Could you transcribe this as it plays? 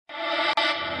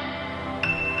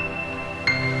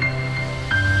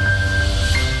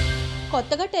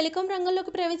కొత్తగా టెలికాం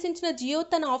రంగంలోకి ప్రవేశించిన జియో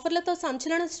తన ఆఫర్లతో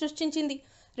సంచలనం సృష్టించింది.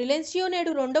 రిలయన్స్ జియో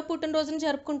నేడు రెండో పుట్టినరోజును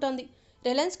జరుపుకుంటోంది.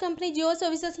 రిలయన్స్ కంపెనీ జియో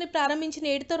సర్వీసెస్ని ప్రారంభించి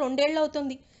నేటితో 2 ఏళ్లు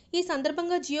అవుతుంది. ఈ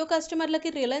సందర్భంగా జియో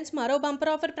కస్టమర్లకి రిలయన్స్ మరో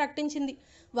బంపర్ ఆఫర్ ప్రకటించింది.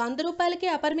 రూ. 100కి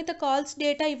అపరిమిత కాల్స్,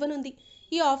 డేటా ఇవ్వనుంది.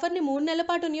 ఈ ఆఫర్ని 3 నెలల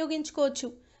పాటు వినియోగించుకోవచ్చు.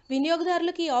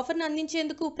 వినియోగదారులకు ఈ ఆఫర్ను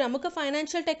అందించేందుకు ప్రముఖ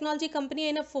ఫైనాన్షియల్ టెక్నాలజీ కంపెనీ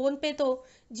అయిన ఫోన్పేతో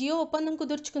జియో ఒప్పందం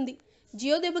కుదుర్చుకుంది.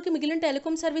 జియో దెబ్బకి మిగిలిన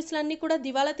టెలికాం సర్వీసులన్నీ కూడా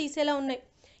దివాలా తీసేలా ఉన్నాయి.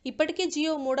 ఇప్పటికే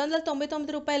జియో రూ.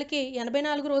 399కి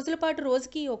 84 రోజుల పాటు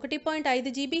రోజుకి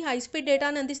 1.5 GB హైస్పీడ్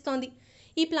డేటాను అందిస్తోంది.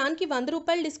 ఈ ప్లాన్కి రూ.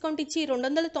 100 డిస్కౌంట్ ఇచ్చి రూ.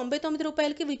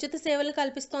 299కి ఉచిత సేవలు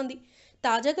కల్పిస్తోంది.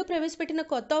 తాజాగా ప్రవేశపెట్టిన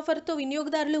కొత్త ఆఫర్తో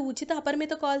వినియోగదారులు ఉచిత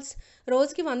అపరిమిత కాల్స్,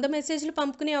 రోజుకి 100 మెసేజ్లు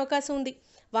పంపుకునే అవకాశం ఉంది.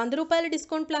 రూ. 100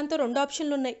 డిస్కౌంట్ ప్లాన్తో 2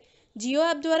 ఆప్షన్లు ఉన్నాయి. జియో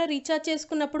యాప్ ద్వారా రీఛార్జ్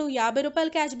చేసుకున్నప్పుడు రూ.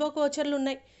 50 క్యాష్ బ్యాక్ ఓచర్లు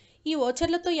ఉన్నాయి. ఈ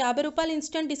ఓచర్లతో రూ. 50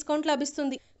 ఇన్స్టెంట్ డిస్కౌంట్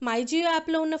లభిస్తుంది. మై జియో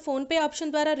యాప్లో ఉన్న ఫోన్పే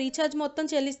ఆప్షన్ ద్వారా రీఛార్జ్ మొత్తం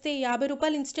చెల్లిస్తే రూ.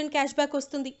 50 ఇన్స్టెంట్ క్యాష్ బ్యాక్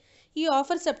వస్తుంది. ఈ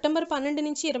ఆఫర్ సెప్టెంబర్ 12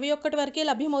 నుంచి 21 వరకే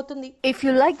లభ్యమవుతుంది. If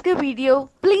you like the video,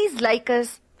 please like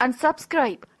us and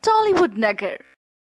subscribe Tollywood Nagar.